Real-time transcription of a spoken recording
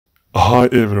Hi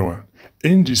everyone,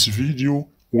 in this video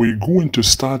we're going to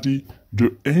study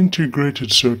the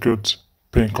integrated circuit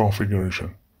pin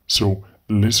configuration. So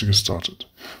let's get started.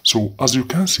 So as you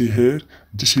can see here,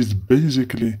 this is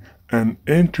basically an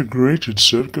integrated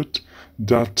circuit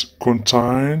that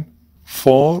contains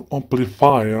 4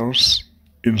 amplifiers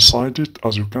inside it,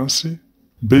 as you can see.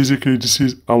 Basically this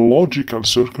is a logical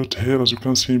circuit here, as you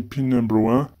can see in pin number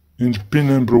 1. In pin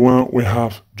number 1 we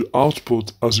have the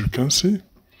output, as you can see,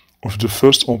 of the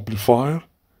first amplifier.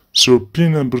 So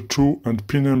pin number 2 and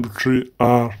pin number 3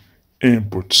 are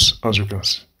inputs, as you can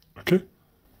see. Okay,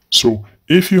 so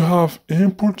if you have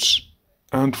inputs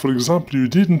and for example you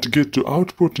didn't get the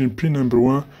output in pin number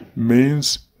 1,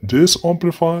 means this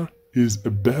amplifier is a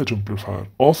bad amplifier.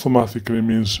 Automatically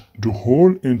means the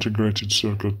whole integrated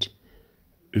circuit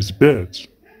is bad.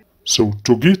 So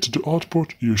to get the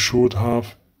output you should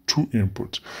have 2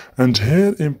 inputs. And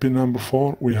here in pin number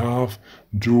 4 we have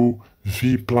the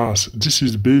V plus. This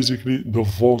is basically the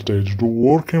voltage, the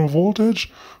working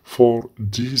voltage for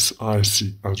this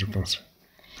IC, as you can see.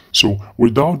 So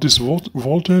without this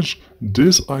voltage,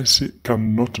 this IC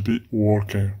cannot be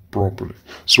working properly.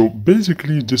 So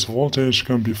basically this voltage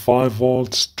can be 5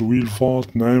 volts, 12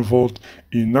 volts, 9 volts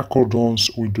in accordance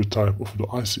with the type of the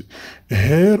IC.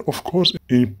 Here, of course,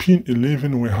 in pin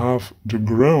 11 we have the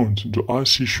ground. The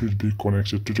IC should be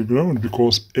connected to the ground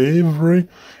because every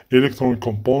electronic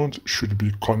component should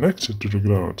be connected to the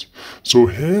ground. So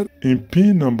here in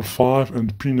pin number 5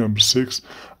 and pin number 6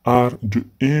 are the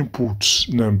inputs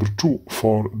number 2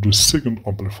 for the second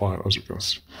amplifier, as you can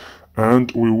see.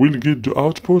 And we will get the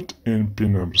output in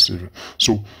pin number 7.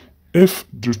 So if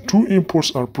the 2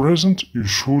 inputs are present, you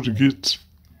should get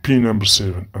pin number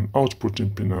 7 and output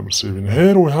in pin number 7.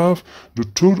 Here we have the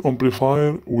third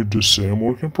amplifier with the same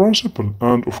working principle,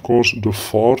 and of course the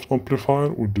fourth amplifier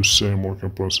with the same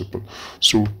working principle.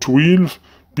 So pin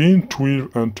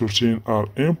 12 and 13 are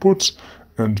inputs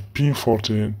and pin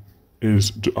 14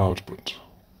 is the output.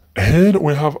 Here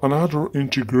we have another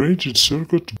integrated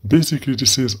circuit. Basically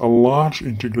this is a large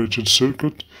integrated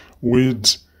circuit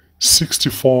with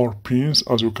 64 pins,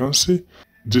 as you can see.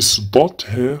 This dot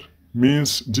here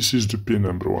means this is the pin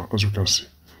number 1, as you can see.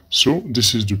 So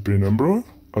this is the pin number 1,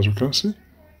 as you can see.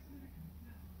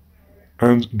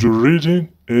 And the reading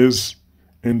is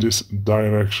in this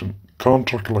direction,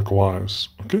 counterclockwise.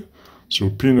 Okay,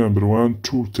 so pin number 1,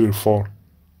 2, 3, 4,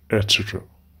 etc.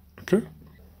 Okay,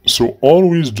 so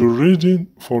always the reading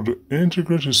for the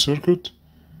integrated circuit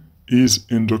is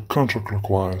in the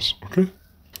counterclockwise. Okay,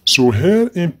 so here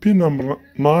in pin number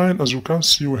 9, as you can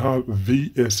see, we have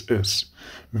VSS.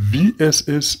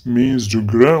 VSS means the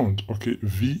ground. Okay,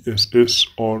 VSS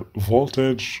or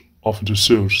voltage of the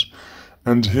source.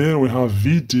 And here we have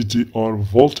VDD or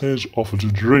voltage of the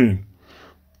drain.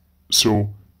 So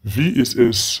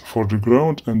VSS for the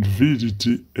ground and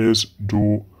VDD is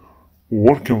the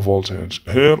working voltage.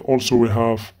 Here also we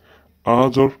have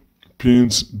other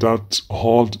pins that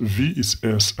hold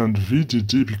VSS and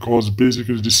VDD because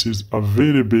basically this is a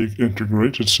very big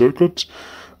integrated circuit.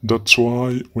 That's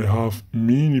why we have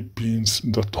many pins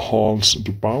that holds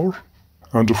the power.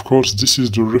 And of course this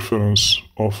is the reference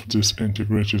of this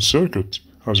integrated circuit.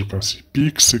 As you can see,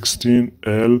 peak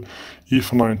 16L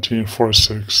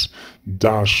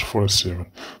F1946-47.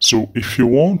 So if you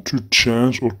want to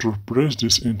change or to replace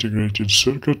this integrated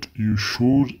circuit, you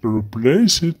should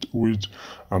replace it with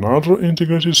another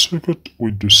integrated circuit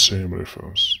with the same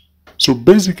reference. So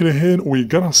basically here we're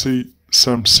gonna see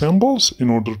some symbols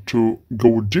in order to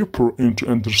go deeper into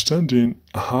understanding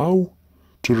how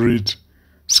to read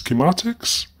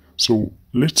schematics. So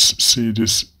let's see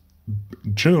this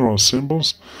general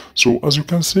symbols. So as you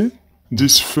can see,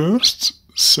 this first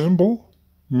symbol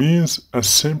means a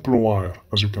simple wire.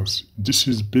 As you can see, this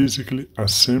is basically a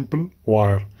simple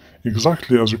wire,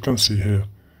 exactly as you can see here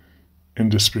in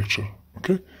this picture.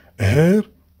 Okay, here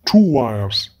 2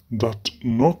 wires that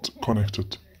not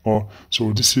connected, or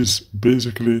so this is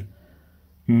basically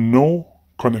no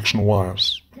connection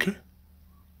wires. Okay,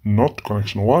 not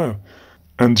connection wire.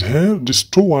 And here these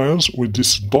 2 wires with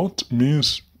this dot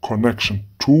means connection,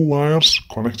 2 wires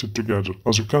connected together,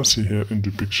 as you can see here in the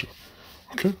picture.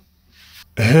 Okay,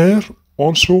 here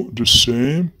also the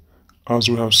same as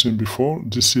we have seen before.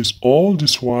 This is all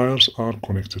these wires are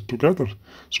connected together,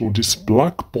 so this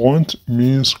black point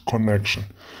means connection,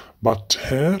 but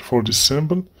here for this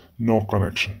symbol no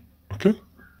connection. Okay,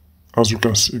 as you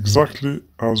can see, exactly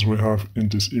as we have in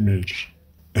this image.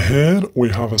 Here we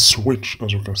have a switch,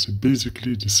 as you can see.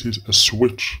 Basically this is a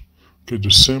switch. Okay,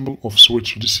 the symbol of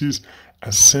switch. This is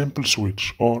a simple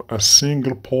switch or a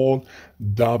single pole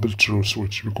double throw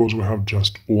switch because we have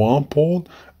just one pole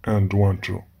and 1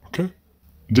 true. Okay,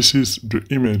 this is the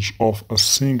image of a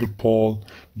single pole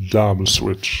double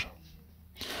switch.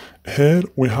 Here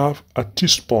we have a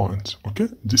test point. Okay,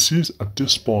 this is a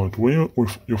test point. When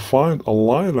you find a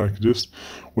line like this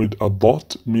with a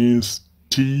dot, means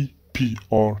TP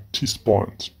or test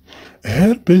point.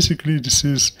 Here basically this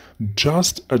is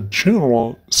just a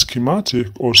general schematic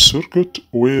or circuit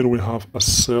where we have a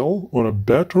cell or a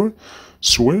battery,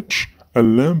 switch, a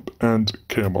lamp, and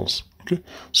cables. Okay,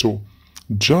 so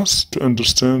just to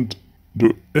understand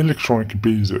the electronic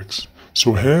basics.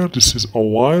 So here this is a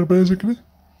wire basically.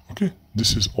 Okay,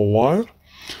 this is a wire.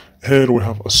 Here we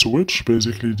have a switch.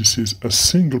 Basically, this is a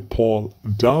single pole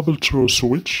double throw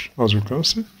switch, as you can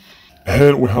see.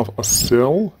 Here we have a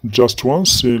cell, just one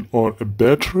cell or a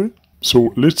battery.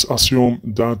 So let's assume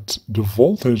that the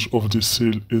voltage of this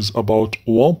cell is about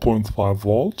 1.5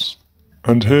 volts.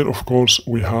 And here, of course,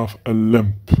 we have a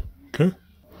lamp. Okay,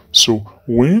 so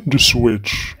when the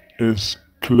switch is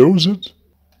closed,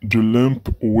 the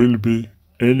lamp will be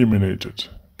eliminated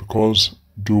because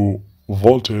the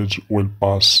voltage will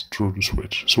pass through the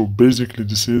switch. So basically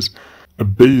this is a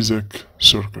basic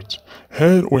circuit.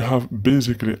 Here we have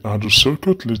basically another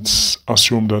circuit. Let's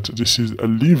assume that this is a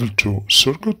level 2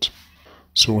 circuit.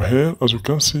 So here, as you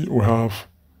can see, we have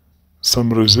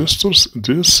some resistors.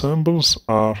 These symbols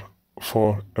are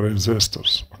for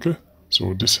resistors. Okay,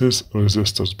 so this is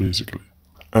resistors basically.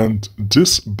 And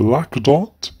this black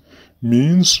dot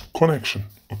means connection.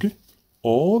 Okay,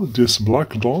 all these black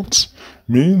dots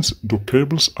means the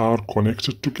cables are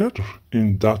connected together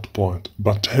in that point,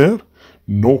 but here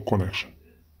no connection.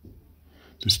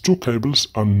 These two cables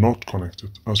are not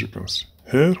connected, as you can see.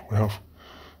 Here we have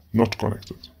not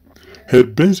connected. Here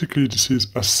basically this is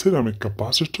a ceramic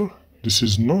capacitor. This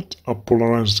is not a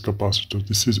polarized capacitor.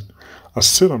 This is a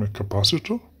ceramic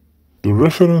capacitor. The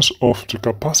reference of the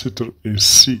capacitor is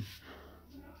C,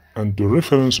 and the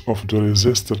reference of the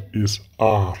resistor is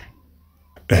R.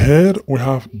 Here we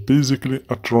have basically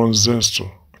a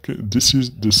transistor. Okay, this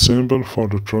is the symbol for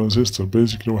the transistor.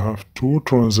 Basically we have two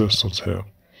transistors here.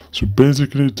 So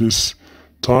basically this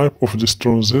type of this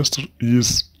transistor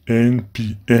is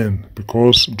NPN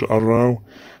because the arrow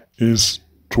is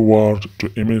toward the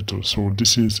emitter. So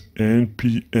this is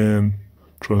NPN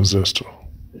transistor.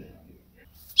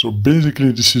 So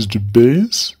basically this is the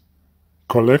base,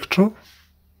 collector,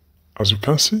 as you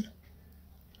can see,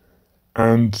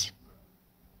 and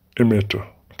emitter.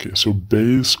 Okay, so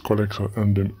base, collector,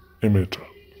 and the emitter.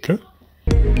 Okay.